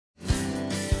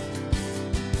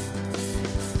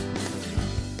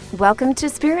Welcome to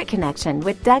Spirit Connection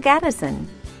with Doug Addison.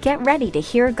 Get ready to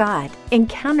hear God,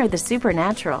 encounter the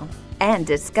supernatural, and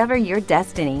discover your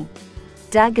destiny.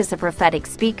 Doug is a prophetic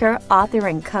speaker, author,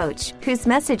 and coach whose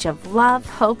message of love,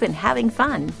 hope, and having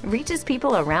fun reaches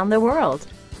people around the world.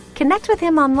 Connect with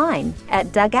him online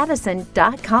at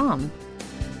DougAddison.com.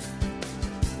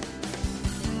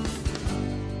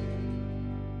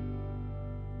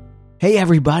 Hey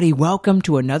everybody, welcome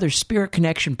to another Spirit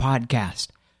Connection podcast.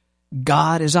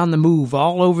 God is on the move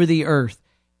all over the earth,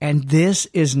 and this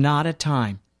is not a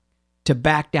time to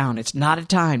back down. It's not a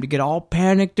time to get all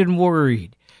panicked and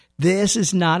worried. This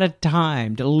is not a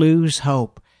time to lose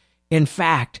hope. In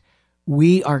fact,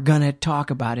 we are going to talk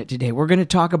about it today. We're going to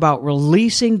talk about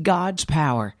releasing God's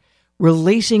power,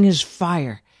 releasing His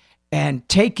fire, and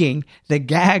taking the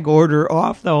gag order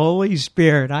off the Holy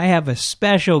Spirit. I have a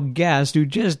special guest who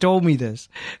just told me this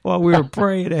while we were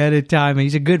praying ahead of time.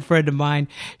 He's a good friend of mine,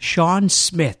 Sean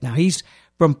Smith. Now, he's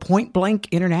from Point Blank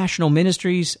International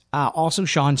Ministries, also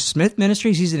Sean Smith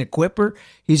Ministries. He's an equipper.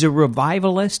 He's a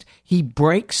revivalist. He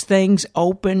breaks things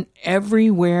open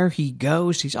everywhere he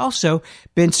goes. He's also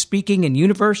been speaking in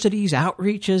universities,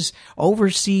 outreaches,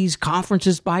 overseas,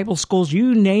 conferences, Bible schools,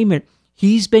 you name it.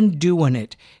 He's been doing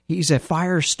it. He's a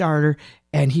fire starter,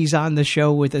 and he's on the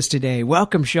show with us today.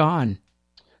 Welcome, Sean.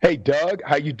 Hey, Doug.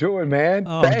 How you doing, man?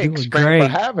 Oh, Thanks for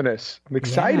having us. I'm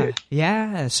excited.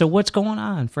 Yeah. So what's going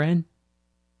on, friend?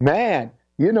 Man,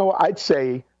 I'd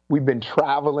say we've been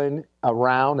traveling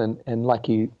around, and like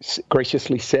you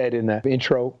graciously said in the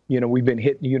intro, we've been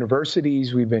hitting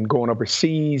universities, we've been going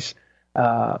overseas,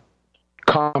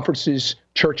 conferences,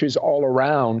 churches all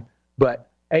around, but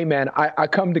hey, man, I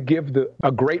come to give a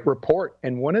great report,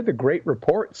 and one of the great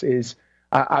reports is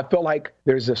I feel like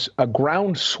there's a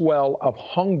groundswell of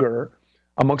hunger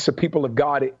amongst the people of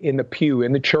God in the pew,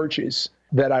 in the churches,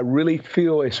 that I really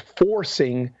feel is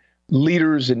forcing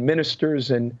leaders and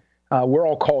ministers, and we're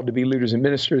all called to be leaders and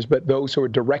ministers, but those who are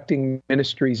directing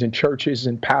ministries and churches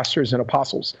and pastors and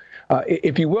apostles,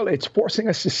 if you will, it's forcing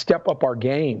us to step up our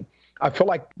game. I feel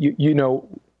like,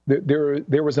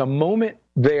 there was a moment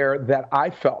there that I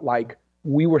felt like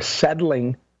we were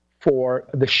settling for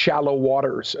the shallow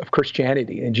waters of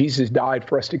Christianity, and Jesus died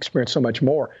for us to experience so much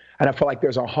more. And I feel like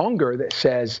there's a hunger that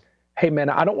says, hey, man,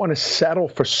 I don't want to settle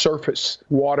for surface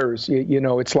waters.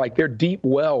 It's like they're deep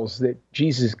wells that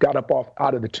Jesus got up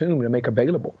out of the tomb to make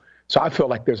available. So I feel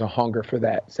like there's a hunger for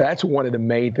that. So that's one of the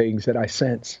main things that I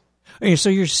sense. Okay, so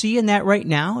you're seeing that right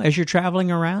now as you're traveling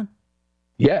around?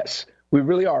 Yes, we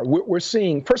really are. We're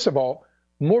seeing, first of all,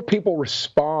 more people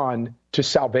respond to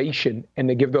salvation and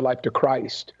they give their life to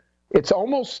Christ. It's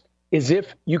almost as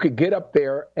if you could get up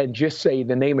there and just say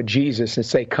the name of Jesus and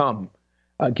say, come,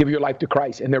 give your life to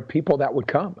Christ. And there are people that would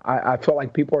come. I feel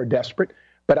like people are desperate,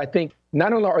 but I think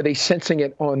not only are they sensing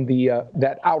it on the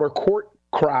that outer court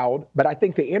crowd, but I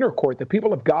think the inner court, the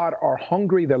people of God are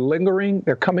hungry, they're lingering,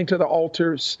 they're coming to the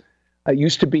altars. It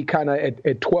used to be kind of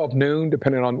at 12 noon,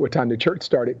 depending on what time the church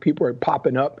started, people are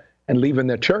popping up and leaving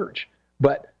the church.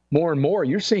 But more and more,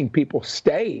 you're seeing people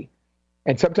stay.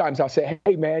 And sometimes I'll say,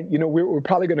 hey, man, we're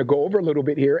probably going to go over a little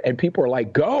bit here. And people are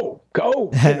like, go.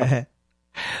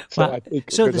 So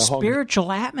the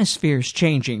spiritual atmosphere is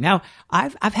changing. Now,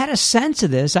 I've had a sense of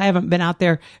this. I haven't been out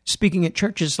there speaking at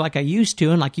churches like I used to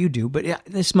and like you do, but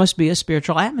this must be a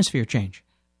spiritual atmosphere change.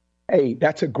 Hey,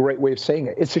 that's a great way of saying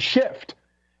it. It's a shift.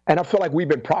 And I feel like we've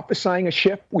been prophesying a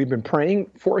shift. We've been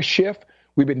praying for a shift.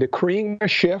 We've been decreeing a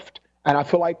shift. And I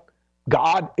feel like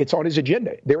God, it's on His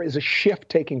agenda. There is a shift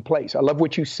taking place. I love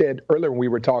what you said earlier when we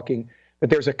were talking, that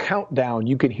there's a countdown.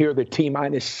 You can hear the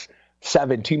T-7,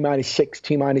 T-6,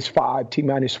 T-5,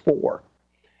 T-4.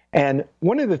 And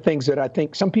one of the things that I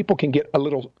think some people can get a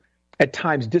little, at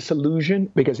times,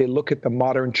 disillusioned because they look at the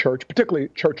modern church, particularly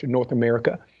church in North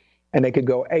America, and they could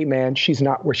go, hey, man, she's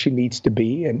not where she needs to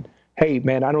be. And hey,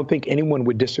 man, I don't think anyone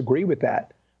would disagree with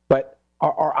that. But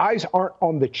our eyes aren't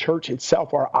on the church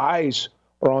itself. Our eyes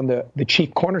are on the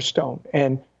chief cornerstone.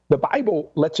 And the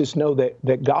Bible lets us know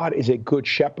that God is a good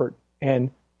shepherd.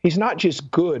 And He's not just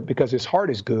good because His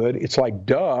heart is good. It's like,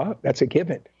 duh, that's a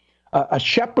given. A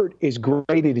shepherd is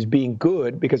graded as being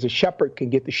good because a shepherd can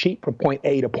get the sheep from point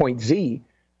A to point Z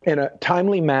in a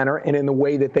timely manner and in the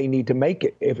way that they need to make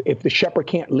it. If the shepherd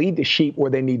can't lead the sheep where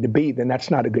they need to be, then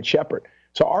that's not a good shepherd.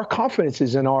 So our confidence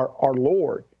is in our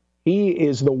Lord. He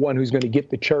is the one who's going to get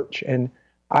the church. And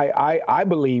I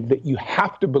believe that you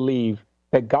have to believe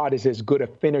that God is as good a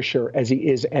finisher as He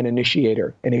is an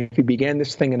initiator. And if He began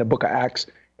this thing in the book of Acts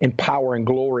in power and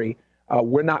glory,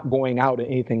 we're not going out at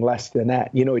anything less than that.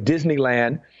 At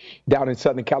Disneyland down in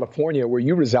Southern California, where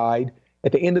you reside,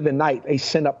 at the end of the night, they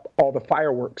send up all the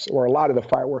fireworks or a lot of the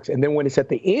fireworks. And then when it's at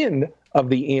the end of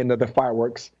the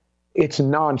fireworks, it's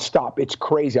nonstop. It's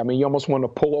crazy. I mean, you almost want to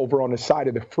pull over on the side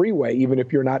of the freeway, even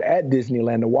if you're not at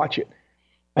Disneyland, to watch it.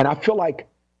 And I feel like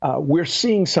we're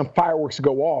seeing some fireworks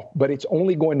go off, but it's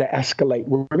only going to escalate.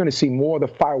 We're going to see more of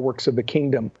the fireworks of the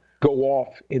kingdom go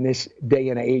off in this day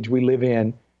and age we live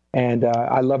in. And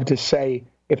I love to say,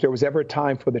 if there was ever a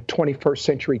time for the 21st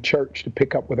century church to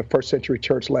pick up where the first century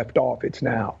church left off, it's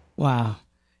now. Wow.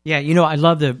 Yeah, I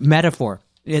love the metaphor.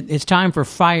 It's time for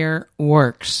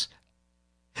fireworks.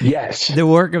 Yes. The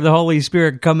work of the Holy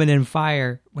Spirit coming in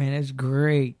fire. Man, it's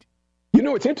great.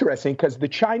 It's interesting because the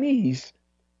Chinese,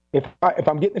 if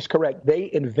I'm getting this correct, they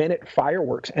invented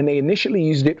fireworks, and they initially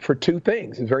used it for two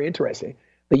things. It's very interesting.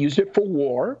 They used it for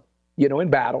war, in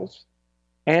battles,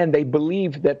 and they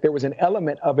believed that there was an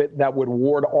element of it that would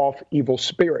ward off evil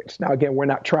spirits. Now, again, we're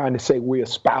not trying to say we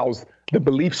espouse the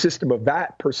belief system of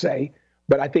that per se,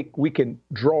 but I think we can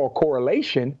draw a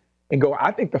correlation and go,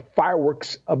 I think the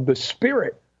fireworks of the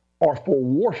Spirit are for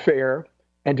warfare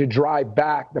and to drive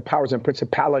back the powers and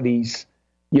principalities,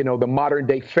 the modern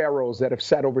day pharaohs that have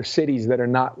sat over cities that are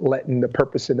not letting the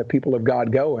purpose and the people of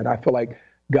God go. And I feel like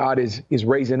God is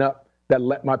raising up that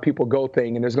let my people go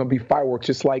thing. And there's going to be fireworks,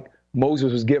 just like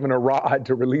Moses was given a rod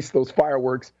to release those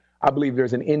fireworks. I believe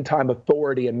there's an end time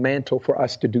authority and mantle for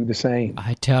us to do the same.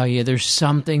 I tell you, there's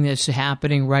something that's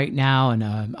happening right now.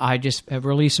 And I just have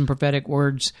released some prophetic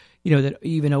words, that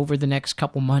even over the next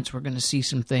couple months, we're going to see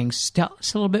some things. Tell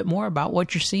us a little bit more about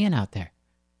what you're seeing out there.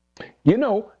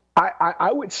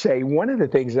 I would say one of the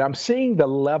things that I'm seeing the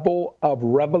level of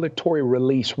revelatory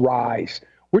release rise.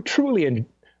 We're truly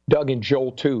Doug and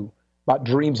Joel 2 about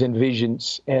dreams and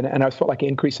visions, and I feel like an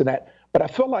increase in that. But I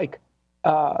feel like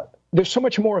there's so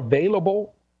much more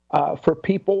available for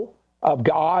people of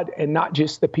God, and not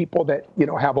just the people that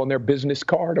have on their business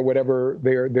card or whatever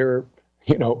their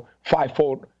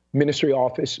fivefold ministry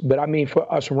office. But I mean,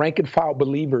 for us rank and file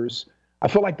believers, I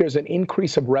feel like there's an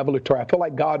increase of revelatory. I feel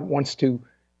like God wants to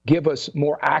give us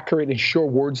more accurate and sure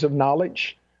words of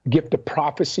knowledge, gift of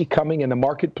prophecy coming in the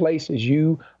marketplace as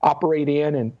you operate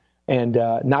in, and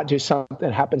not just something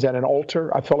that happens at an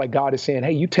altar. I feel like God is saying,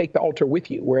 hey, you take the altar with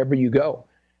you wherever you go.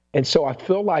 And so I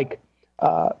feel like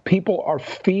people are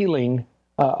feeling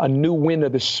a new wind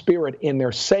of the Spirit in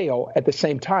their sail. At the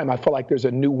same time, I feel like there's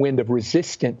a new wind of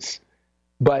resistance.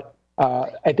 But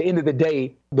at the end of the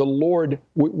day, the Lord,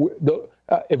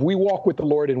 if we walk with the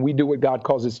Lord and we do what God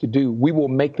calls us to do, we will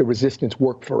make the resistance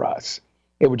work for us.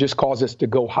 It would just cause us to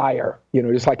go higher,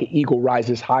 just like an eagle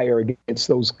rises higher against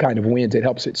those kind of winds. It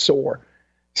helps it soar.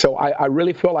 So I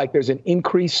really feel like there's an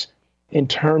increase in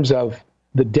terms of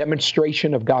the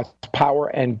demonstration of God's power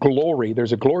and glory.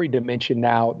 There's a glory dimension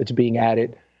now that's being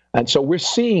added. And so we're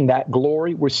seeing that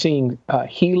glory. We're seeing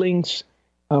healings,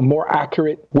 more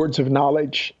accurate words of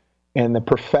knowledge, and the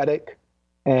prophetic,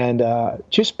 and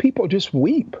just people just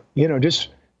weep, just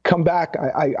come back.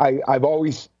 I've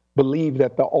always believed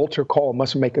that the altar call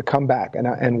must make a comeback,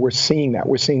 and we're seeing that.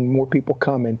 We're seeing more people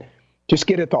come and just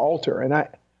get at the altar. And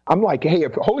I'm like, hey,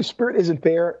 if the Holy Spirit isn't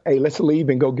there, hey, let's leave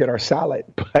and go get our salad.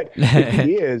 But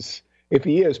if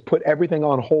he is, put everything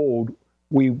on hold.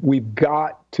 We've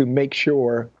got to make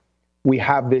sure we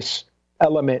have this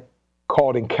element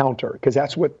called encounter, because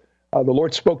that's what the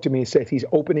Lord spoke to me and said he's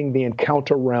opening the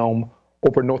encounter realm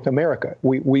over North America.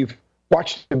 We've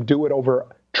watched him do it over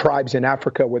tribes in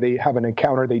Africa where they have an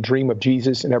encounter, they dream of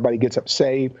Jesus, and everybody gets up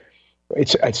saved.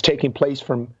 It's taking place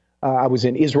from, I was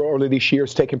in Israel earlier this year.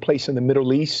 It's taking place in the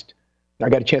Middle East. I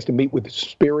got a chance to meet with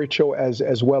spiritual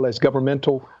as well as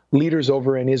governmental leaders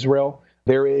over in Israel.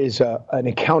 There is an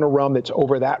encounter realm that's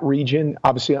over that region,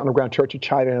 obviously Underground Church of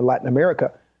China and Latin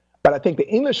America. But I think the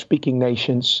English-speaking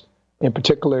nations, in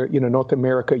particular, North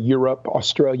America, Europe,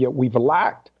 Australia, we've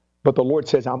lacked. But the Lord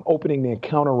says, I'm opening the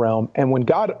encounter realm. And when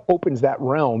God opens that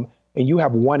realm and you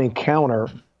have one encounter,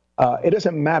 it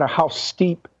doesn't matter how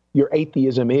steep your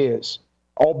atheism is.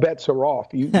 All bets are off.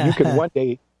 You can one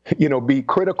day, be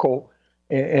critical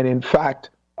and in fact,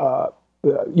 a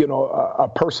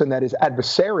person that is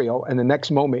adversarial, and the next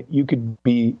moment you could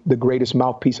be the greatest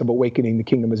mouthpiece of awakening the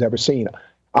kingdom has ever seen,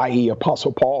 i.e.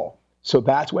 Apostle Paul. So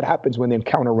that's what happens when the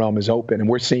encounter realm is open, and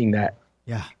we're seeing that.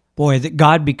 Yeah. Boy, that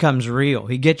God becomes real.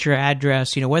 He gets your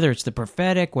address, whether it's the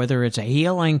prophetic, whether it's a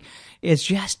healing, it's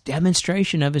just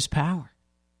demonstration of his power.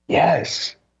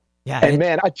 Yes. Yeah. And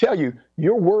man, I tell you,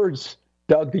 your words,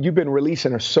 Doug, that you've been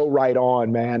releasing are so right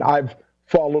on, man. I've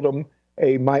followed them.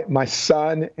 My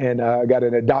son and I got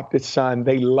an adopted son.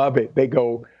 They love it. They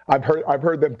go, I've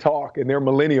heard them talk, and they're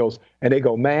millennials, and they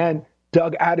go, man,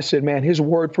 Doug Addison, man, his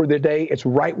word for the day, it's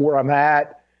right where I'm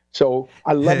at. So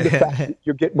I love the fact that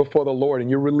you're getting before the Lord and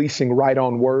you're releasing right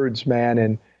on words, man.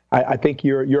 And I think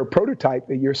you're a prototype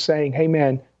that you're saying, hey,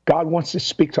 man, God wants to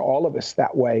speak to all of us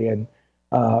that way. And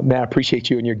man, I appreciate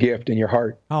you and your gift and your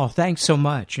heart. Oh, thanks so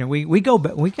much. You know, we go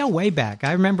way back.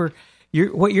 I remember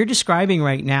what you're describing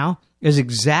right now is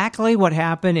exactly what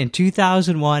happened in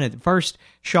 2001 at the first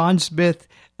Sean Smith.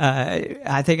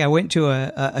 I think I went to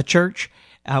a church.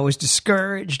 I was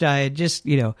discouraged. I had just,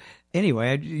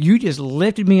 anyway, you just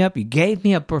lifted me up. You gave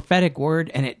me a prophetic word,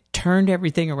 and it turned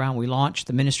everything around. We launched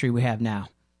the ministry we have now.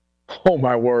 Oh,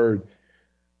 my word.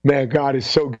 Man, God is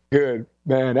so good.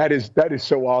 Man, that is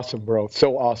so awesome, bro.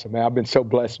 So awesome, man. I've been so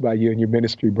blessed by you and your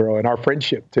ministry, bro, and our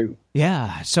friendship, too.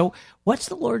 Yeah. So what's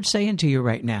the Lord saying to you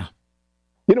right now?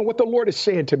 What the Lord is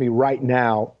saying to me right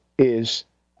now is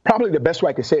probably the best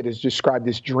way I can say it is describe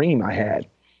this dream I had.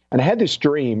 And I had this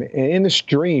dream, and in this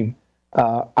dream,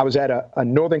 I was at a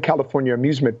Northern California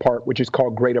amusement park, which is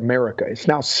called Great America. It's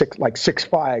now Six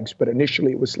Flags, but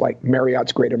initially it was like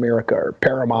Marriott's Great America or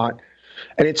Paramount.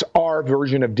 And it's our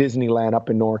version of Disneyland up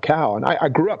in NorCal. And I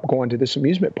grew up going to this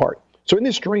amusement park. So in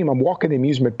this dream, I'm walking the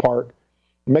amusement park.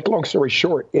 Make a long story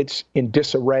short, it's in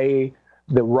disarray.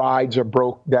 The rides are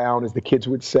broke down, as the kids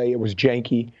would say. It was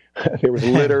janky. There was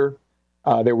litter.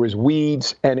 There was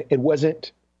weeds. And it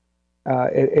wasn't,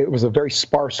 it was a very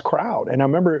sparse crowd. And I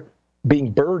remember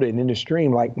being burdened in this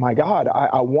dream, like, my God,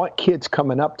 I want kids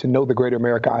coming up to know the great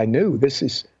America I knew. This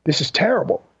is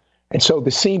terrible. And so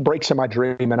the scene breaks in my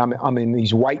dream, and I'm in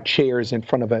these white chairs in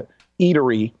front of an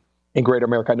eatery in Great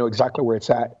America. I know exactly where it's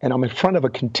at. And I'm in front of a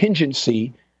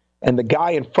contingency, and the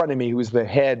guy in front of me, who's the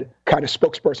head kind of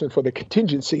spokesperson for the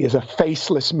contingency, is a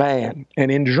faceless man.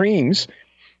 And in dreams,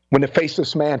 when the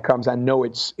faceless man comes, I know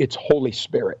it's Holy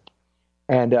Spirit.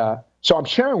 And so I'm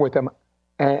sharing with him,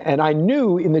 and I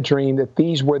knew in the dream that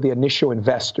these were the initial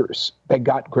investors that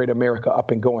got Great America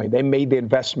up and going. They made the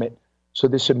investment so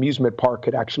this amusement park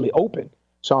could actually open.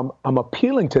 So I'm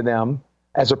appealing to them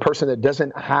as a person that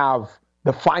doesn't have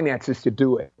the finances to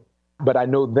do it, but I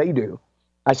know they do.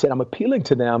 I said, I'm appealing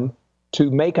to them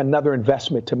to make another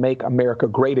investment to make America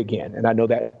great again. And I know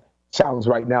that sounds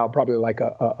right now probably like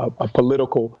a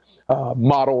political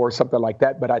model or something like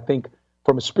that, but I think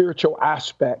from a spiritual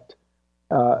aspect,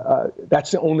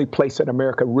 that's the only place that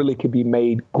America really could be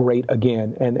made great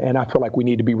again. And I feel like we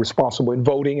need to be responsible in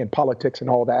voting and politics and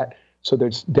all that. So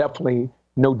there's definitely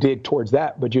no dig towards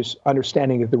that, but just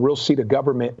understanding that the real seat of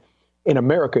government in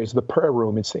America is the prayer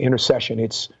room. It's the intercession.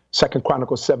 It's 2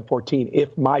 Chronicles 7:14.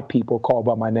 If my people called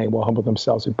by my name will humble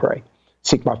themselves and pray,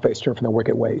 seek my face, turn from their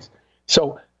wicked ways.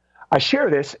 So I share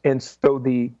this. And so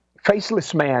the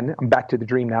faceless man, I'm back to the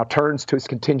dream now, turns to his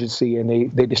contingency and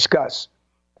they discuss.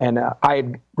 And I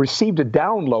had received a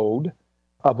download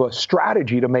of a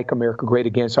strategy to make America great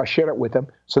again. So I shared it with them.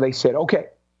 So they said, okay,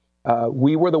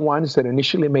 we were the ones that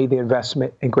initially made the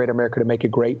investment in Great America to make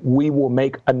it great. We will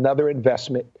make another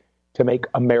investment to make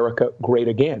America great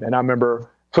again. And I remember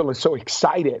feeling so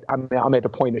excited. I'm at the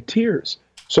point of tears.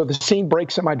 So the scene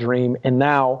breaks in my dream, and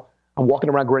now I'm walking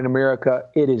around Great America.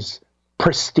 It is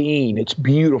pristine. It's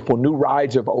beautiful. New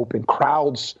rides have opened.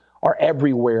 Crowds are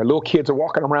everywhere. Little kids are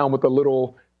walking around with the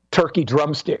little turkey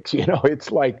drumsticks.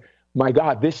 It's like, my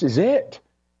God, this is it.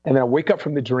 And then I wake up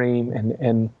from the dream,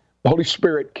 and the Holy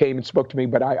Spirit came and spoke to me,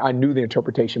 but I knew the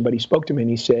interpretation. But he spoke to me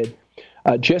and he said,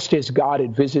 just as God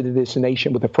had visited this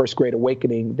nation with the first Great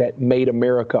Awakening that made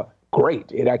America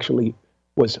great, it actually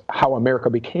was how America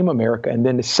became America. And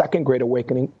then the second Great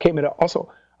Awakening came at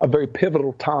also a very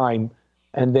pivotal time.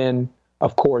 And then,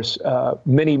 of course,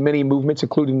 many, many movements,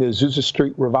 including the Azusa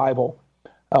Street Revival.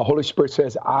 Holy Spirit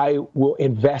says, I will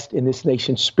invest in this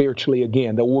nation spiritually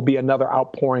again. There will be another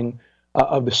outpouring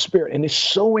of the Spirit. And it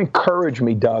so encouraged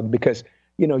me, Doug, because,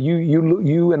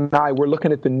 you and I, we're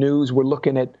looking at the news, we're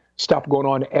looking at stuff going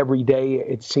on every day.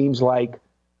 It seems like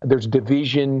there's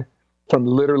division from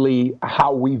literally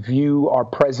how we view our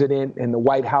president and the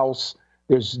White House.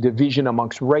 There's division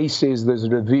amongst races. There's a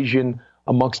division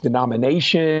amongst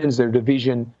denominations. There's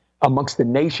division amongst the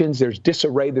nations. There's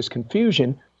disarray. There's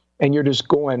confusion. And you're just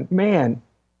going, man,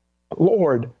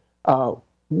 Lord,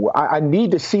 I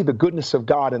need to see the goodness of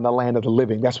God in the land of the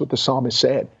living. That's what the psalmist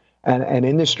said. And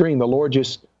in this dream, the Lord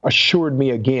just assured me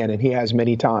again, and he has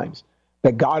many times,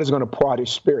 that God is going to pour out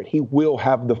his Spirit. He will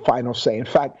have the final say. In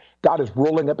fact, God is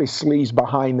rolling up his sleeves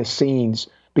behind the scenes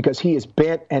because he is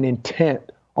bent and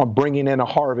intent on bringing in a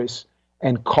harvest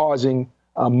and causing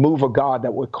a move of God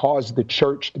that would cause the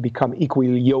church to become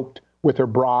equally yoked with her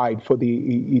bride for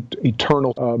the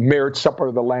eternal marriage supper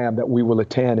of the Lamb that we will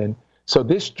attend. And so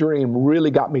this dream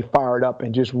really got me fired up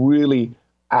and just really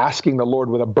asking the Lord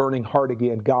with a burning heart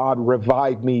again, God,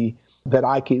 revive me that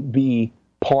I could be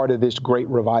part of this great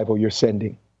revival you're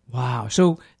sending. Wow.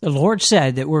 So the Lord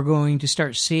said that we're going to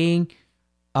start seeing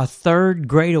a third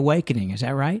great awakening. Is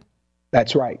that right?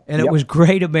 That's right. And it was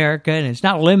Great America, and it's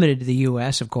not limited to the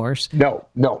U.S., of course. No.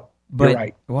 But, you're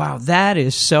right. Wow, that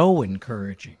is so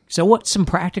encouraging. So what's some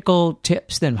practical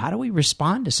tips then? How do we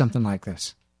respond to something like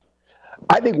this?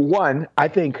 I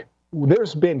think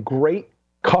there's been great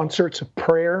concerts of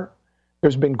prayer.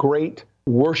 There's been great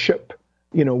worship.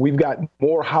 We've got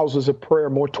more houses of prayer,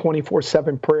 more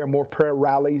 24/7 prayer, more prayer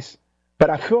rallies. But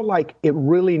I feel like it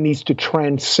really needs to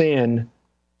transcend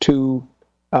to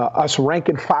us rank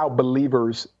and file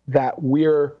believers, that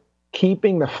we're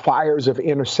keeping the fires of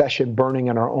intercession burning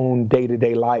in our own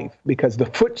day-to-day life, because the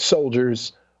foot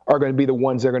soldiers are going to be the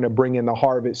ones that are going to bring in the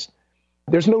harvest.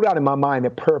 There's no doubt in my mind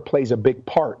that prayer plays a big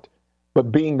part,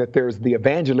 but being that there's the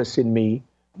evangelist in me,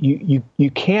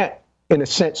 you can't, in a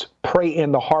sense, pray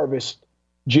in the harvest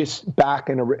just back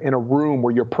in a room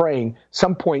where you're praying.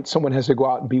 Some point, someone has to go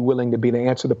out and be willing to be the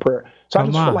answer to the prayer. So I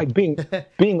just feel like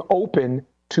being open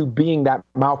to being that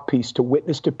mouthpiece to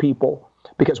witness to people,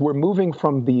 because we're moving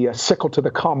from the sickle to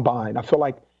the combine. I feel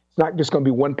like it's not just going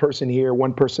to be one person here,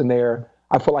 one person there.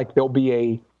 I feel like there'll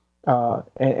be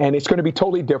and it's going to be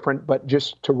totally different, but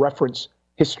just to reference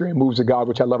History and Moves of God,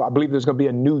 which I love, I believe there's going to be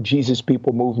a new Jesus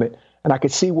people movement. And I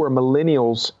could see where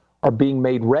millennials are being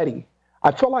made ready.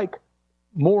 I feel like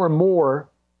more and more,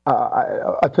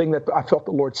 a thing that I felt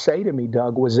the Lord say to me,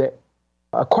 Doug, was that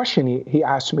a question he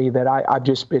asked me that I've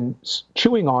just been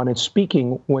chewing on and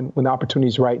speaking when the opportunity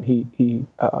is right. He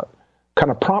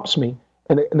kind of prompts me.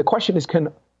 And the question is,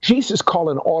 can Jesus call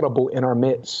an audible in our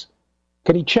midst?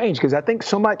 Can he change? Because I think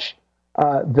so much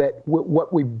that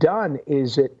what we've done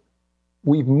is that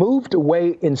we've moved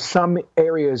away in some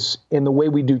areas in the way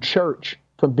we do church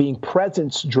from being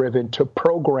presence-driven to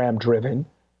program-driven.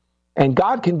 And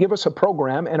God can give us a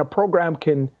program, and a program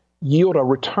can yield a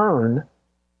return,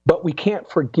 but we can't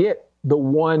forget the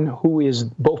one who is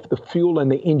both the fuel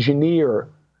and the engineer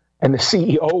and the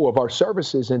CEO of our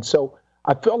services. And so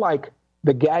I feel like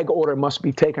the gag order must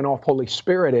be taken off Holy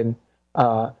Spirit. And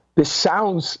this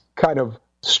sounds kind of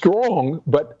strong,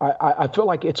 but I feel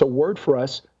like it's a word for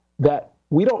us that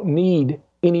we don't need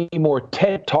any more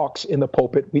TED Talks in the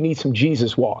pulpit. We need some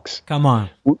Jesus walks. Come on.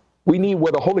 We need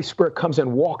where the Holy Spirit comes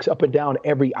and walks up and down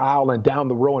every aisle and down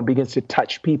the row and begins to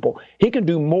touch people. He can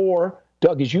do more,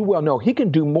 Doug, as you well know, he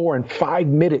can do more in 5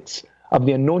 minutes of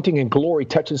the anointing and glory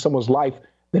touching someone's life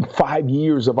than 5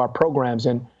 years of our programs.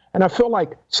 And I feel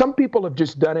like some people have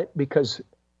just done it because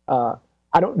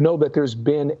I don't know that there's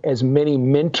been as many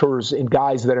mentors and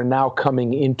guys that are now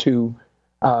coming into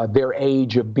their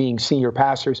age of being senior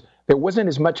pastors. There wasn't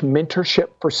as much mentorship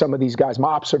for some of these guys, my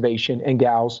observation, and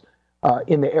gals,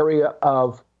 in the area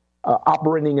of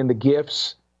operating in the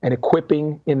gifts and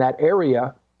equipping in that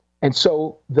area. And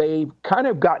so they've kind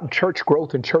of gotten church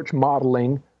growth and church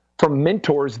modeling from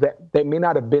mentors that they may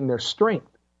not have been their strength.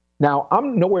 Now,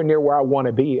 I'm nowhere near where I want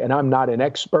to be, and I'm not an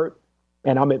expert,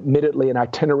 and I'm admittedly an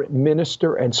itinerant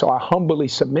minister, and so I humbly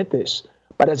submit this.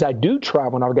 But as I do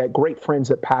travel, and I've got great friends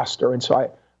that pastor, and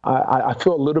so I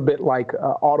feel a little bit like an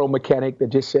auto mechanic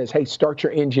that just says, hey, start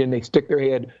your engine. They stick their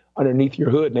head underneath your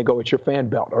hood, and they go, it's your fan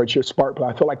belt, or it's your spark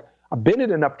plug. I feel like I've been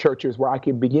in enough churches where I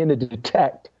can begin to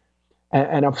detect,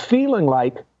 and I'm feeling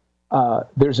like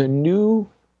there's a new,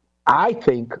 I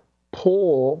think,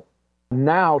 pull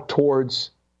now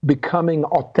towards becoming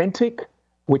authentic,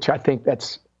 which I think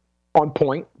that's on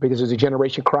point because there's a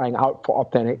generation crying out for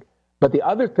authentic. But the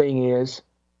other thing is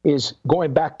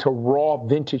going back to raw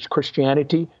vintage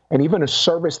Christianity and even a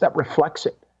service that reflects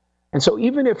it. And so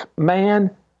even if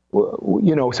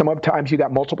sometimes you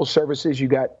got multiple services, you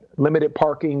got limited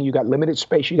parking, you got limited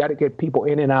space, you got to get people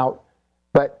in and out.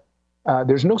 But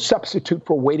there's no substitute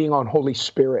for waiting on Holy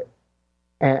Spirit.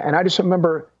 And I just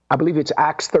remember, I believe it's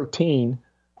Acts 13,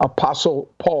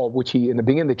 Apostle Paul, which he in the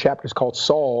beginning of the chapter is called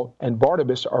Saul, and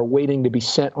Barnabas are waiting to be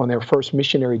sent on their first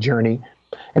missionary journey.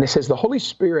 And it says, the Holy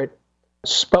Spirit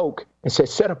spoke and said,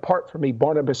 set apart for me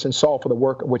Barnabas and Saul for the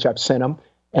work of which I've sent them,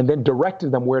 and then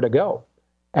directed them where to go.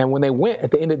 And when they went, at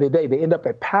the end of the day, they end up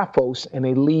at Paphos, and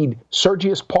they lead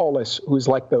Sergius Paulus, who's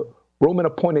like the Roman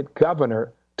appointed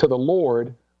governor, to the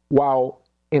Lord, while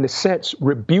in a sense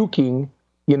rebuking,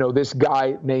 this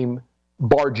guy named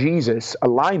Bar-Jesus,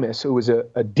 Elymas, who was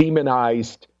a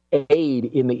demonized aide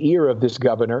in the ear of this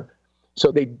governor.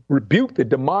 So they rebuked the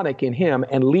demonic in him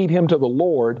and lead him to the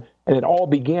Lord. And it all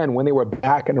began when they were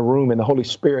back in the room and the Holy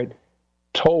Spirit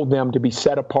told them to be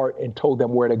set apart and told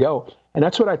them where to go. And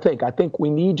that's what I think. I think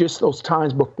we need just those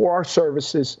times before our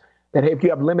services that, hey, if you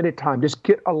have limited time, just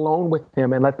get alone with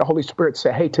him and let the Holy Spirit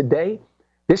say, hey, today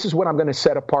this is what I'm going to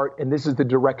set apart, and this is the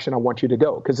direction I want you to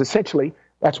go. Because essentially,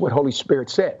 that's what Holy Spirit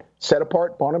said. Set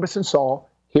apart Barnabas and Saul.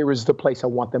 Here is the place I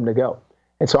want them to go.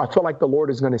 And so I feel like the Lord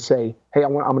is going to say, hey,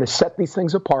 I'm going to set these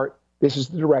things apart. This is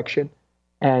the direction.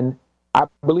 And I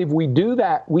believe we do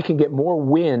that, we can get more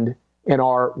wind in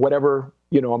our whatever,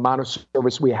 amount of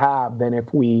service we have than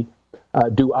if we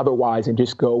do otherwise and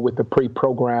just go with the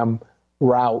pre-program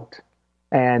route.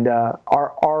 And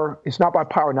it's not by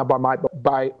power, not by might, but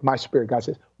by my Spirit. God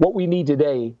says, what we need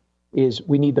today is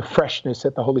we need the freshness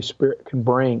that the Holy Spirit can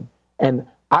bring. And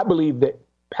I believe that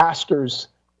pastors,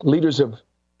 leaders of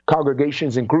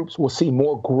congregations and groups will see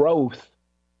more growth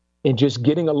in just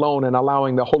getting alone and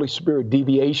allowing the Holy Spirit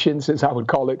deviations, as I would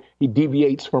call it. He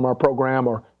deviates from our program,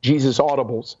 or Jesus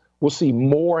audibles. We'll see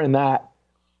more in that.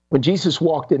 When Jesus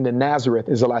walked into Nazareth,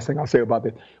 is the last thing I'll say about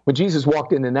this. When Jesus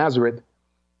walked into Nazareth,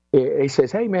 he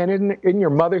says, hey, man, isn't your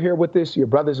mother here with us? Your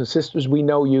brothers and sisters, we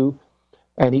know you.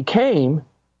 And he came,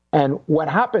 and what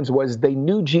happens was they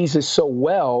knew Jesus so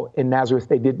well in Nazareth,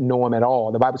 they didn't know him at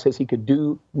all. The Bible says he could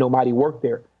do no mighty work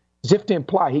there, as if to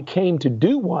imply he came to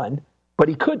do one, but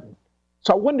he couldn't.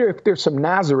 So I wonder if there's some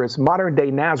Nazareths, modern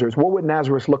day Nazareths. What would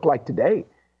Nazareth look like today?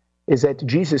 Is that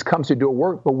Jesus comes to do a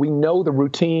work, but we know the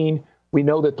routine. We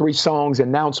know the 3 songs,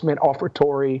 announcement,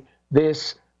 offertory,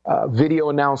 this, video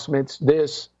announcements,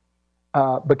 this.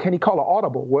 But can he call an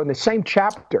audible? Well, in the same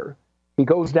chapter, he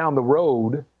goes down the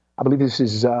road. I believe this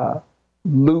is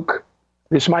Luke.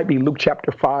 This might be Luke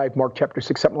chapter 5, Mark chapter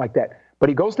 6, something like that. But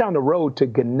he goes down the road to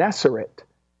Gennesaret.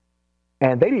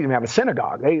 And they didn't even have a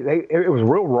synagogue. It was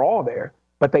real raw there.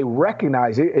 But they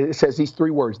recognized, it says these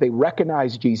 3 words, they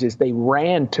recognized Jesus, they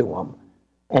ran to him,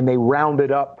 and they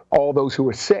rounded up all those who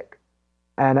were sick.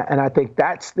 And I think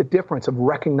that's the difference of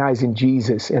recognizing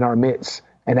Jesus in our midst.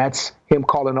 And that's him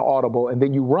calling an audible, and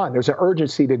then you run. There's an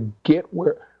urgency to get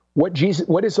what is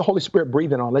the Holy Spirit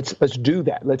breathing on? Let's do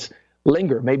that. Let's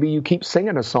linger. Maybe you keep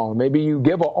singing a song. Maybe you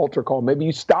give an altar call. Maybe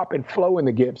you stop and flow in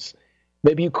the gifts.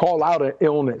 Maybe you call out an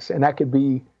illness, and that could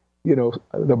be,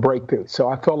 the breakthrough. So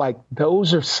I feel like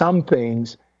those are some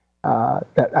things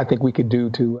that I think we could do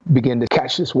to begin to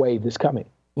catch this wave that's coming.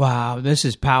 Wow, this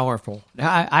is powerful.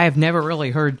 I have never really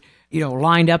heard,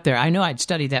 lined up there. I know I'd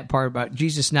studied that part about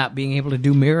Jesus not being able to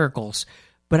do miracles,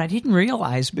 but I didn't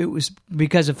realize it was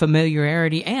because of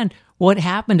familiarity and what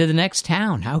happened to the next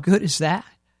town. How good is that?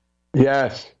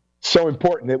 Yes. So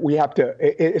important that we have to,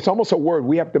 it's almost a word,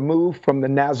 we have to move from the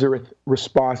Nazareth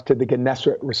response to the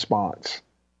Gennesaret response.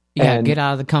 Yeah, get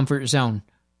out of the comfort zone.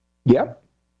 Yep.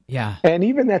 Yeah. And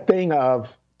even that thing of,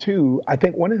 too, I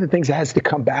think one of the things that has to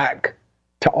come back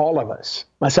to all of us,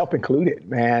 myself included,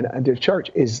 man, and the church,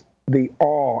 is the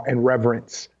awe and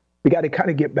reverence. We got to kind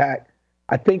of get back.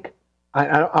 I think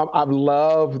I've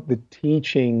loved the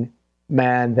teaching,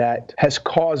 man, that has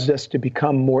caused us to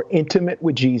become more intimate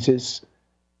with Jesus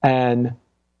and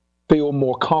feel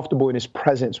more comfortable in his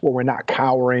presence, where we're not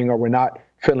cowering or we're not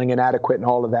feeling inadequate and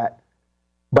all of that.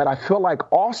 But I feel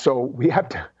like also we have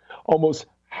to almost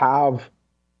have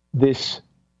this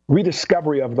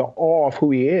rediscovery of the awe of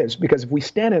who he is, because if we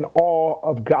stand in awe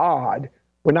of God,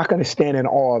 we're not going to stand in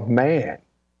awe of man.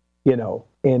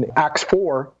 In Acts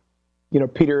 4,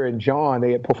 Peter and John,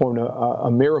 they had performed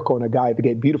a miracle, and a guy at the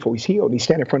gate, beautiful, he's healed. They're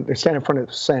standing in front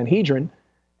of Sanhedrin,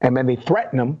 and then they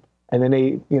threaten him. And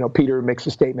then Peter makes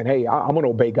a statement, hey, I'm going to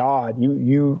obey God.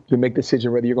 You make the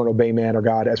decision whether you're going to obey man or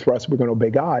God. As for us, we're going to obey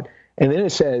God. And then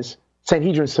it says,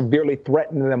 Sanhedrin severely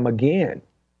threatened them again.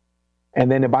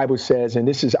 And then the Bible says, and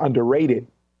this is underrated,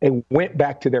 they went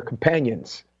back to their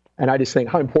companions. And I just think,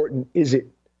 how important is it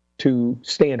to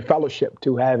stay in fellowship,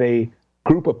 to have a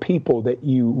group of people that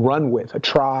you run with, a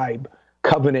tribe,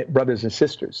 covenant brothers and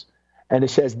sisters. And it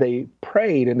says they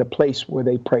prayed, and the place where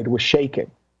they prayed was shaken.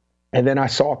 And then I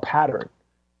saw a pattern.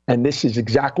 And this is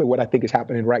exactly what I think is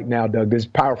happening right now, Doug. This is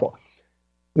powerful.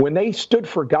 When they stood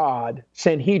for God,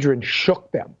 Sanhedrin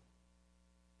shook them.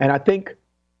 And I think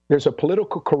there's a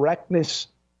political correctness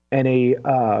and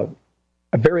a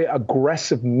very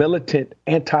aggressive, militant,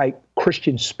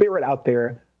 anti-Christian spirit out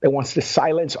there that wants to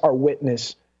silence our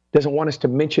witness, doesn't want us to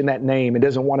mention that name, and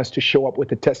doesn't want us to show up with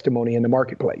the testimony in the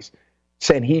marketplace.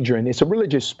 Sanhedrin, it's a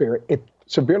religious spirit. It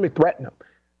severely threatened them.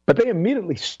 But they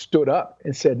immediately stood up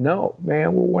and said, no,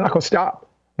 man, we're not going to stop.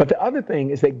 But the other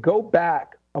thing is they go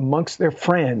back amongst their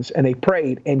friends and they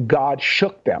prayed, and God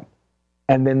shook them.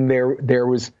 And then there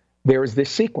was this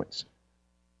sequence.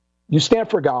 You stand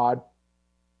for God,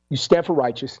 you stand for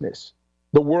righteousness,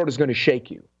 the world is going to shake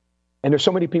you. And there's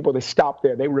so many people that stop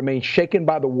there. They remain shaken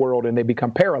by the world and they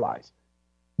become paralyzed.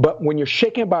 But when you're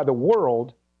shaken by the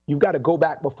world, you've got to go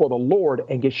back before the Lord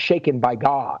and get shaken by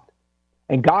God.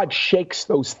 And God shakes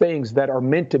those things that are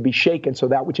meant to be shaken so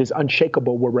that which is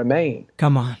unshakable will remain.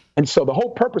 Come on. And so the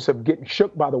whole purpose of getting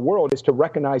shook by the world is to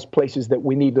recognize places that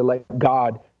we need to let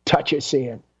God touch us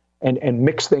in and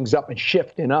mix things up and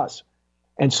shift in us.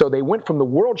 And so they went from the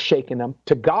world shaking them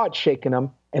to God shaking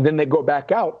them, and then they go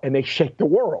back out and they shake the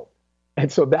world.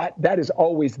 And so that is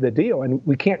always the deal. And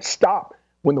we can't stop.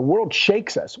 When the world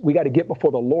shakes us, we got to get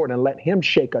before the Lord and let him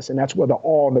shake us. And that's where the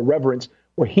awe and the reverence,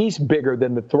 where he's bigger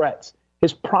than the threats.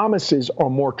 His promises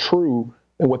are more true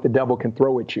than what the devil can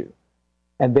throw at you.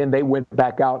 And then they went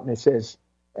back out, and it says,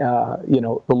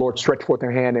 the Lord stretched forth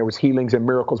their hand. There was healings and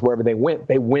miracles wherever they went.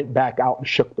 They went back out and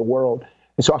shook the world.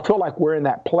 And so I feel like we're in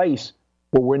that place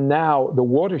where we're now, the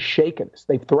world has shaken us.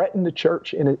 They've threatened the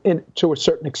church to a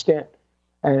certain extent.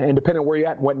 And depending on where you're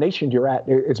at and what nation you're at,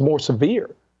 it's more severe.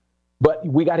 But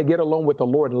we got to get alone with the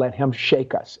Lord and let him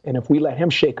shake us. And if we let him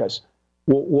shake us,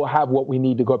 we'll have what we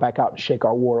need to go back out and shake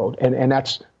our world. And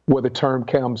that's where the term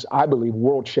comes, I believe,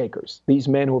 world shakers. These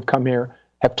men who have come here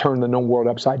have turned the known world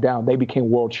upside down. They became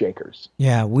world shakers.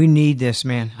 Yeah, we need this,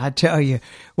 man. I tell you,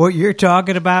 what you're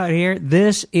talking about here,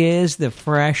 this is the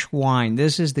fresh wine.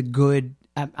 This is the good.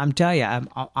 I'm telling you, I'm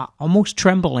almost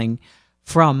trembling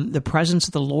from the presence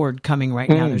of the Lord coming right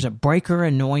now. There's a breaker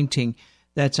anointing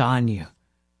that's on you.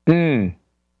 Yeah.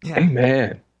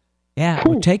 Amen. Yeah,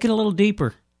 we'll take it a little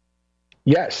deeper.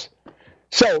 Yes.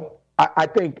 So I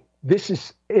think this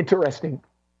is interesting.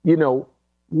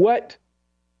 What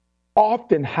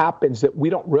often happens that we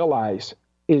don't realize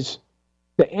is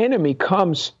the enemy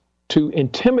comes to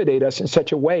intimidate us in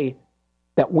such a way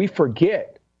that we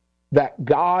forget that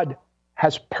God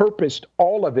has purposed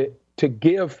all of it to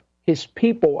give his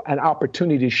people an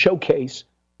opportunity to showcase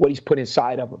what he's put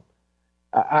inside of them.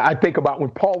 I think about when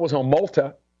Paul was on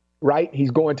Malta, right?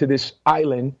 He's going to this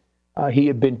island. He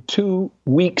had been 2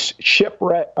 weeks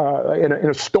shipwrecked in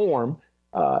a storm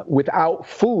without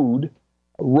food.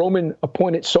 Roman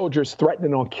appointed soldiers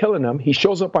threatening on killing him. He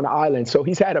shows up on the island. So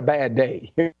he's had a bad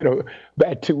day,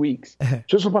 bad 2 weeks.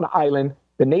 Shows up on the island.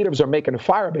 The natives are making a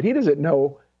fire, but he doesn't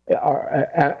know,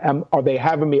 are they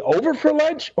having me over for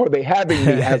lunch or are they having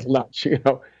me as lunch?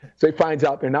 So he finds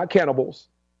out they're not cannibals.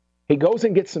 He goes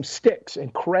and gets some sticks,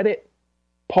 and credit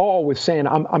Paul with saying,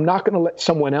 I'm not going to let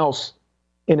someone else,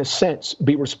 in a sense,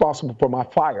 be responsible for my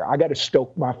fire. I got to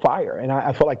stoke my fire. And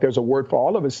I feel like there's a word for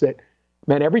all of us that,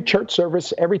 man, every church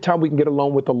service, every time we can get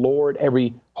alone with the Lord,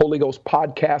 every Holy Ghost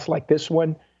podcast like this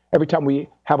one, every time we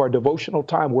have our devotional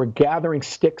time, we're gathering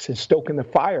sticks and stoking the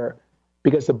fire.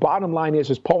 Because the bottom line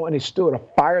is, as Paul understood, a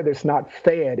fire that's not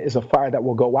fed is a fire that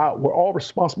will go out. We're all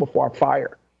responsible for our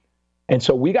fire. And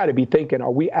so we got to be thinking,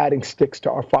 are we adding sticks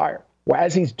to our fire? Well,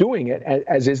 as he's doing it,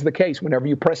 as is the case, whenever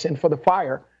you press in for the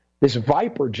fire, this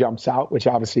viper jumps out, which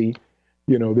obviously,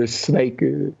 this snake,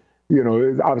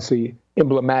 is obviously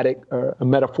emblematic, a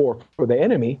metaphor for the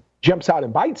enemy, jumps out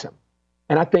and bites him.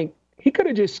 And I think he could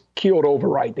have just keeled over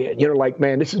right there.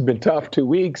 Man, this has been tough 2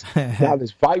 weeks. Now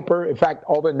this viper, in fact,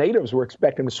 all the natives were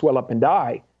expecting to swell up and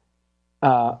die.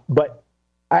 But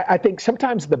I think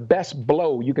sometimes the best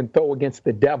blow you can throw against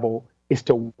the devil is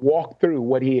to walk through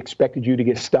what he expected you to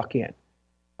get stuck in.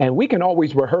 And we can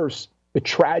always rehearse the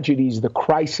tragedies, the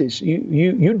crisis.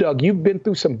 You, Doug, you've been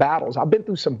through some battles. I've been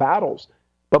through some battles.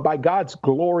 But by God's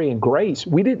glory and grace,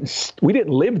 we didn't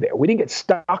live there. We didn't get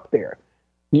stuck there.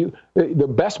 The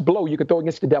best blow you can throw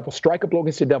against the devil, strike a blow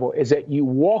against the devil, is that you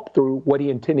walk through what he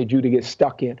intended you to get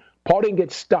stuck in. Paul didn't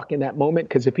get stuck in that moment,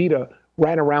 because if he'd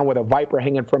ran around with a viper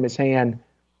hanging from his hand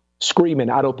screaming,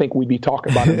 I don't think we'd be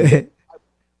talking about it.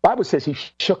 The Bible says he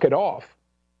shook it off.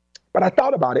 But I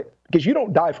thought about it, because you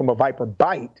don't die from a viper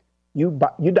bite. You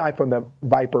die from the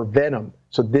viper venom.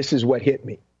 So this is what hit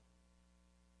me.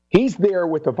 He's there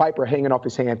with the viper hanging off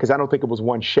his hand, because I don't think it was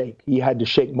one shake. He had to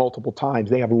shake multiple times.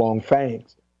 They have long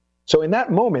fangs. So in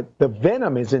that moment, the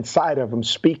venom is inside of him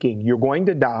speaking, you're going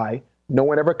to die. No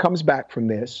one ever comes back from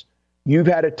this. You've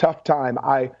had a tough time.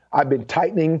 I've been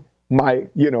tightening my,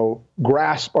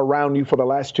 grasp around you for the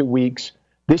last 2 weeks.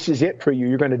 This is it for you.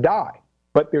 You're going to die.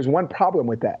 But there's one problem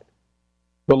with that.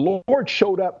 The Lord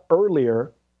showed up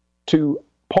earlier to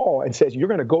Paul and says, you're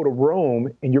going to go to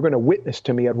Rome and you're going to witness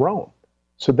to me at Rome.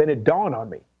 So then it dawned on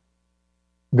me.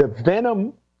 The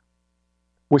venom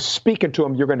was speaking to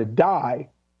him, you're going to die,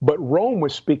 but Rome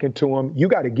was speaking to him, you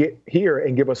got to get here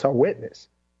and give us our witness.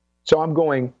 So I'm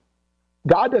going,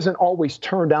 God doesn't always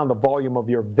turn down the volume of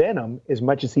your venom as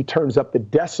much as he turns up the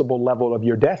decibel level of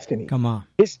your destiny. Come on.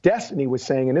 His destiny was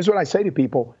saying, and this is what I say to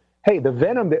people, hey, the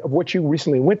venom of what you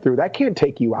recently went through, that can't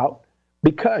take you out,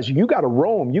 because you got to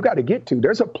Rome, you got to get to.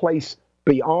 There's a place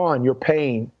beyond your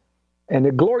pain. And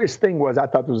the glorious thing was, I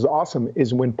thought this was awesome,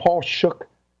 is when Paul shook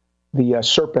the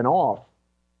serpent off,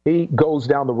 he goes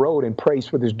down the road and prays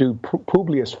for this dude,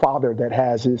 Publius' father, that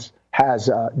has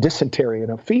dysentery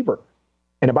and a fever.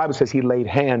 And the Bible says he laid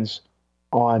hands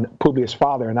on Publius'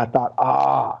 father. And I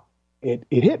thought, it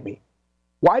hit me.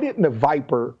 Why didn't the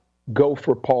viper go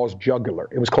for Paul's jugular?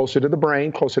 It was closer to the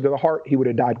brain, closer to the heart. He would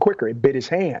have died quicker. It bit his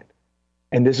hand.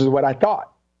 And this is what I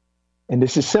thought. And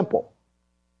this is simple.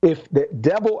 If the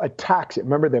devil attacks it,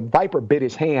 remember the viper bit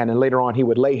his hand and later on he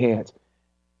would lay hands.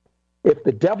 If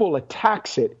the devil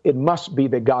attacks it, it must be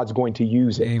that God's going to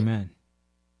use it. Amen.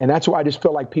 And that's why I just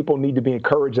feel like people need to be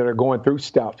encouraged that are going through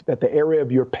stuff, that the area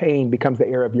of your pain becomes the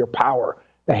area of your power.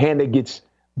 The hand that gets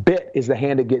bit is the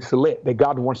hand that gets lit, that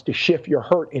God wants to shift your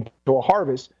hurt into a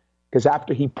harvest. Because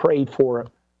after he prayed for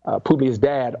Publius'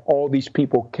 dad, all these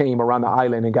people came around the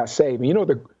island and got saved. And you know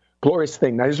the glorious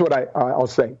thing, now this is what I'll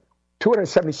say,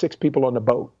 276 people on the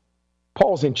boat.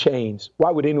 Paul's in chains. Why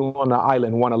would anyone on the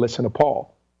island want to listen to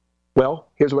Paul? Well,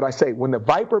 here's what I say. When the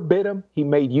viper bit him, he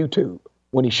made YouTube.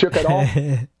 When he shook it off,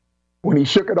 it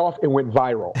went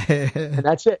viral. And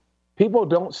that's it. People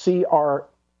don't see our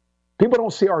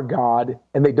God,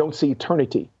 and they don't see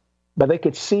eternity. But they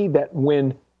could see that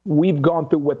when we've gone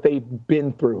through what they've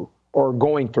been through or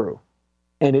going through,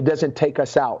 and it doesn't take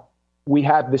us out. We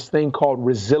have this thing called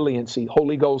resiliency,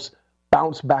 Holy Ghost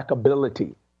bounce back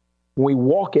ability. When we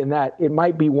walk in that, it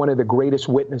might be one of the greatest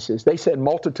witnesses. They said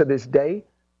Malta to this day,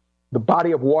 the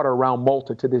body of water around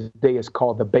Malta to this day is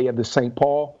called the Bay of the St.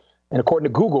 Paul. And according to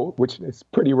Google, which is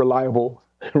pretty reliable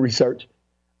research,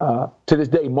 to this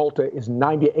day, Malta is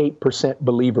 98%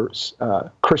 believers,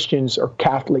 Christians or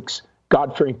Catholics,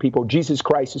 God-fearing people. Jesus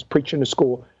Christ is preaching to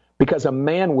school because a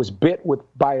man was bit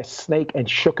by a snake and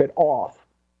shook it off.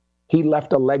 He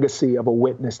left a legacy of a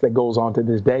witness that goes on to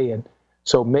this day. And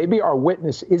so maybe our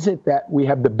witness isn't that we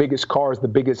have the biggest cars, the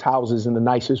biggest houses, and the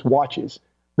nicest watches.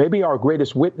 Maybe our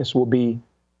greatest witness will be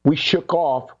we shook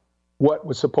off what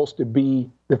was supposed to be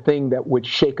the thing that would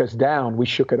shake us down. We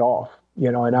shook it off,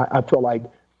 and I feel like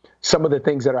some of the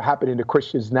things that are happening to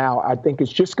Christians now, I think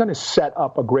it's just going to set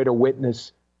up a greater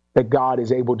witness that God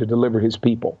is able to deliver his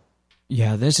people.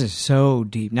 Yeah, this is so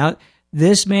deep. Now,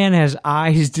 this man has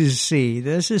eyes to see.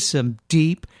 This is some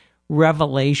deep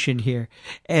revelation here.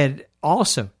 And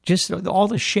also, just all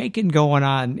the shaking going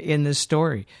on in this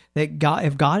story. That God,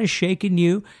 if God has shaken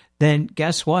you, then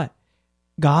guess what?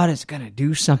 God is going to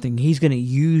do something. He's going to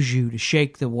use you to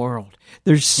shake the world.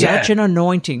 There's such an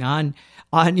anointing on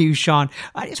you, Sean.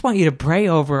 I just want you to pray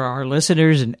over our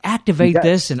listeners and activate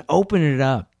this and open it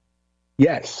up.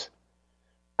 Yes,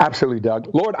 absolutely, Doug.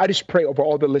 Lord, I just pray over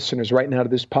all the listeners right now to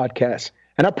this podcast.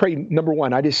 And I pray, number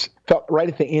one, I just felt right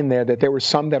at the end there that there were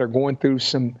some that are going through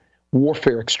some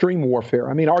warfare, extreme warfare.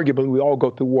 I mean, arguably, we all go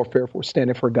through warfare if we're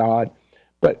standing for God.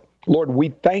 But Lord, we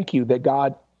thank you that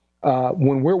God,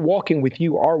 when we're walking with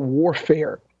you, our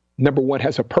warfare, number one,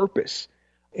 has a purpose.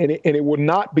 And it will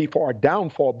not be for our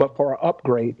downfall, but for our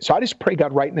upgrade. So I just pray,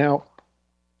 God, right now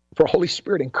for Holy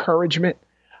Spirit encouragement.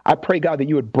 I pray, God, that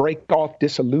you would break off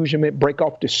disillusionment, break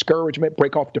off discouragement,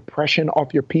 break off depression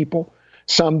off your people.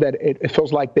 Some that it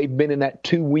feels like they've been in that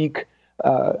 2-week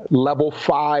level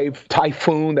 5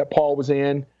 typhoon that Paul was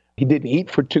in. He didn't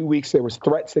eat for 2 weeks. There was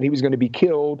threats that he was going to be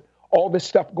killed. All this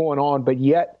stuff going on, but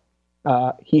yet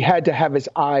he had to have his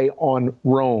eye on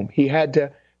Rome. He had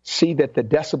to see that the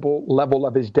decibel level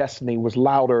of his destiny was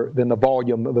louder than the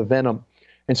volume of the venom.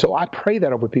 And so I pray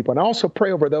that over people. And I also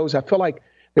pray over those. I feel like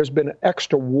there's been an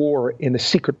extra war in the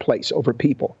secret place over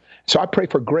people. So I pray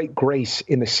for great grace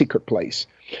in the secret place,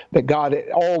 that God,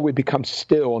 all would become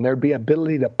still and there'd be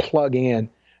ability to plug in.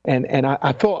 And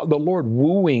I feel the Lord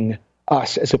wooing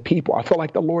us as a people. I feel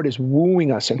like the Lord is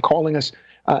wooing us and calling us,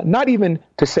 not even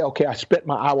to say, okay, I spent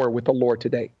my hour with the Lord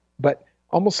today, but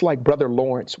almost like Brother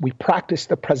Lawrence, we practice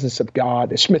the presence of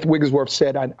God. As Smith Wigglesworth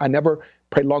said, I never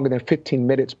pray longer than 15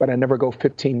 minutes, but I never go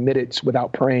 15 minutes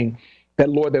without praying. That,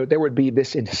 Lord, there would be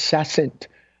this incessant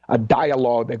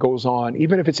dialogue that goes on,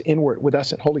 even if it's inward with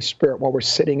us and Holy Spirit while we're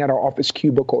sitting at our office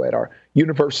cubicle, at our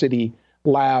university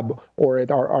lab, or at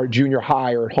our junior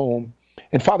high or at home.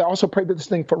 And Father, I also pray this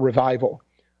thing for revival.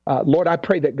 Lord, I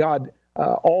pray that God,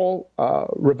 all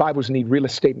revivals need real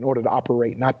estate in order to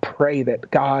operate. And I pray that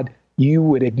God, you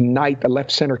would ignite the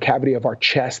left center cavity of our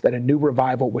chest, that a new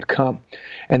revival would come.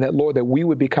 And that, Lord, that we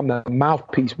would become the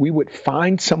mouthpiece. We would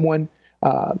find someone,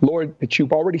 Lord, that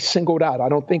you've already singled out. I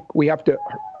don't think we have to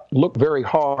look very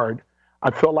hard.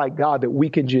 I feel like, God, that we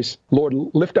can just, Lord,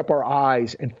 lift up our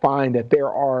eyes and find that there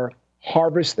are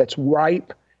harvests that's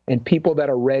ripe and people that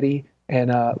are ready.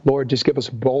 And Lord, just give us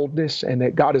boldness, and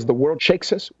that God, as the world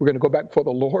shakes us, we're going to go back before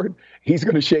the Lord. He's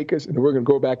going to shake us, and we're going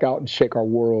to go back out and shake our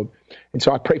world. And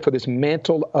so I pray for this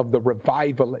mantle of the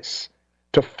revivalists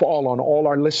to fall on all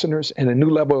our listeners, and a new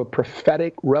level of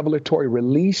prophetic, revelatory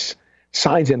release,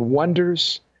 signs and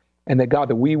wonders. And that God,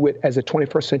 that we would, as a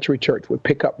 21st century church, would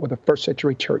pick up where the first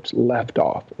century church left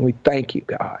off. And we thank you,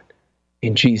 God,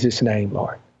 in Jesus' name,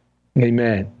 Lord.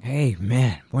 Amen.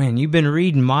 Amen. When you've been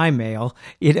reading my mail,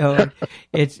 it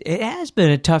has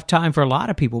been a tough time for a lot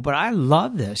of people, but I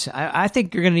love this. I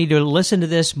think you're going to need to listen to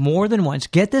this more than once.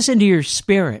 Get this into your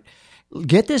spirit.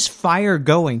 Get this fire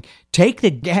going. Take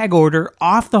the gag order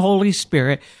off the Holy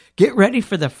Spirit. Get ready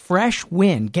for the fresh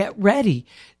wind. Get ready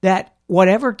that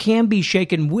whatever can be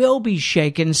shaken will be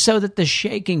shaken, so that the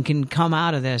shaking can come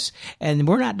out of this. And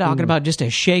we're not talking about just a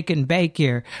shake and bake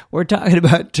here. We're talking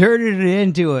about turning it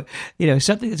into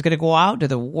something that's going to go out to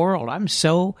the world. I'm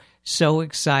so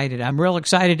excited. I'm real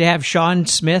excited to have Sean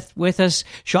Smith with us.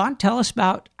 Sean, tell us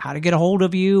about how to get a hold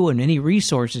of you and any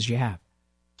resources you have.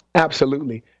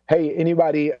 Absolutely. Hey,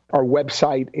 anybody, our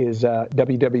website is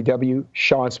www.SeanSmith,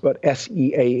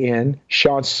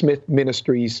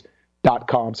 SeanSmithMinistries.com.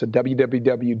 So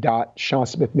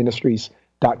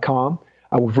www.SeanSmithMinistries.com.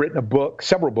 We've written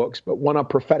several books, but one on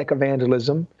prophetic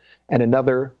evangelism, and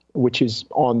another which is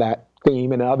on that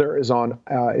theme, and another is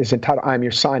entitled "I Am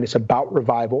Your Sign." It's about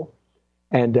revival,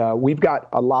 and we've got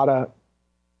a lot of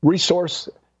resource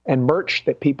and merch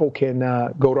that people can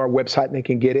go to our website and they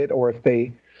can get it, or if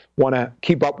they want to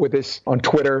keep up with us on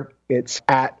Twitter, it's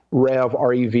at Rev,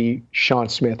 R-E-V, Sean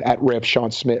Smith, at Rev Sean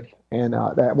Smith. And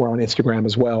that we're on Instagram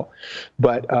as well.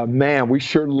 But man, we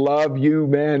sure love you,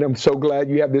 man. I'm so glad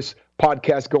you have this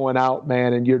podcast going out,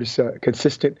 man. And you're just a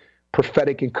consistent,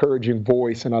 prophetic, encouraging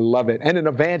voice. And I love it. And an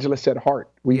evangelist at heart.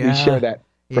 We share that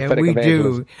prophetic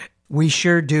evangelism. We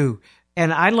sure do.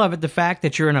 And I love it, the fact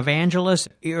that you're an evangelist,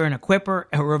 you're an equipper,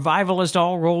 a revivalist,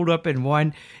 all rolled up in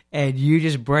one, and you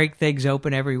just break things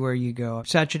open everywhere you go.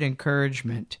 Such an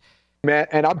encouragement. Man,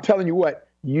 and I'm telling you what,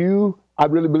 I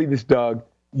really believe this, Doug,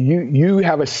 you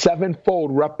have a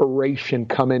sevenfold reparation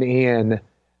coming in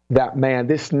that, man,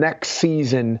 this next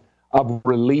season of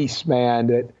release, man,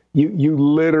 that you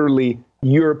literally,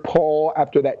 you're Paul,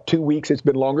 after that 2 weeks, it's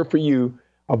been longer for you,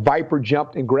 a viper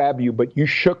jumped and grabbed you, but you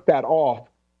shook that off.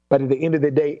 But at the end of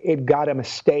the day, it got him a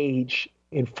stage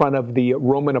in front of the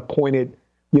Roman appointed,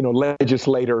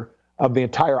 legislator of the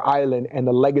entire island, and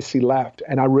the legacy left.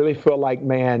 And I really feel like,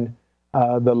 man,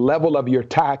 the level of your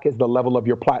attack is the level of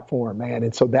your platform, man.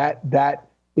 And so that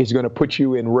is going to put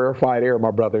you in rarefied air,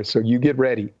 my brother. So you get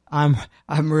ready. I'm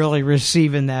really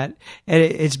receiving that. And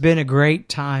it's been a great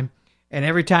time. And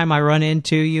every time I ran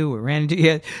into you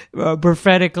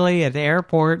prophetically at the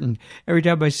airport, and every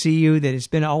time I see you, that it's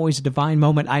been always a divine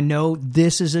moment. I know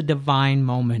this is a divine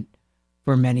moment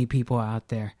for many people out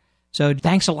there. So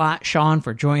thanks a lot, Sean,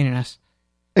 for joining us.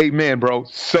 Amen, bro.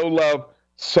 So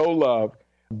love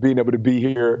being able to be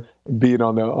here, being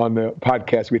on the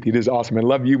podcast with you. This is awesome. And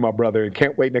love you, my brother. And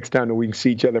can't wait next time that we can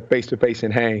see each other face to face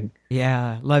and hang.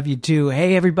 Yeah, love you too.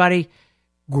 Hey, everybody.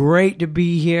 Great to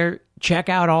be here. Check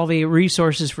out all the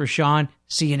resources for Sean.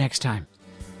 See you next time.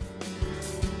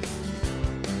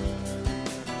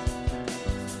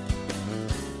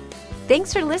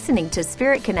 Thanks for listening to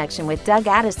Spirit Connection with Doug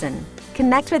Addison.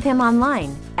 Connect with him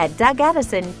online at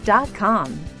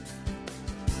DougAddison.com.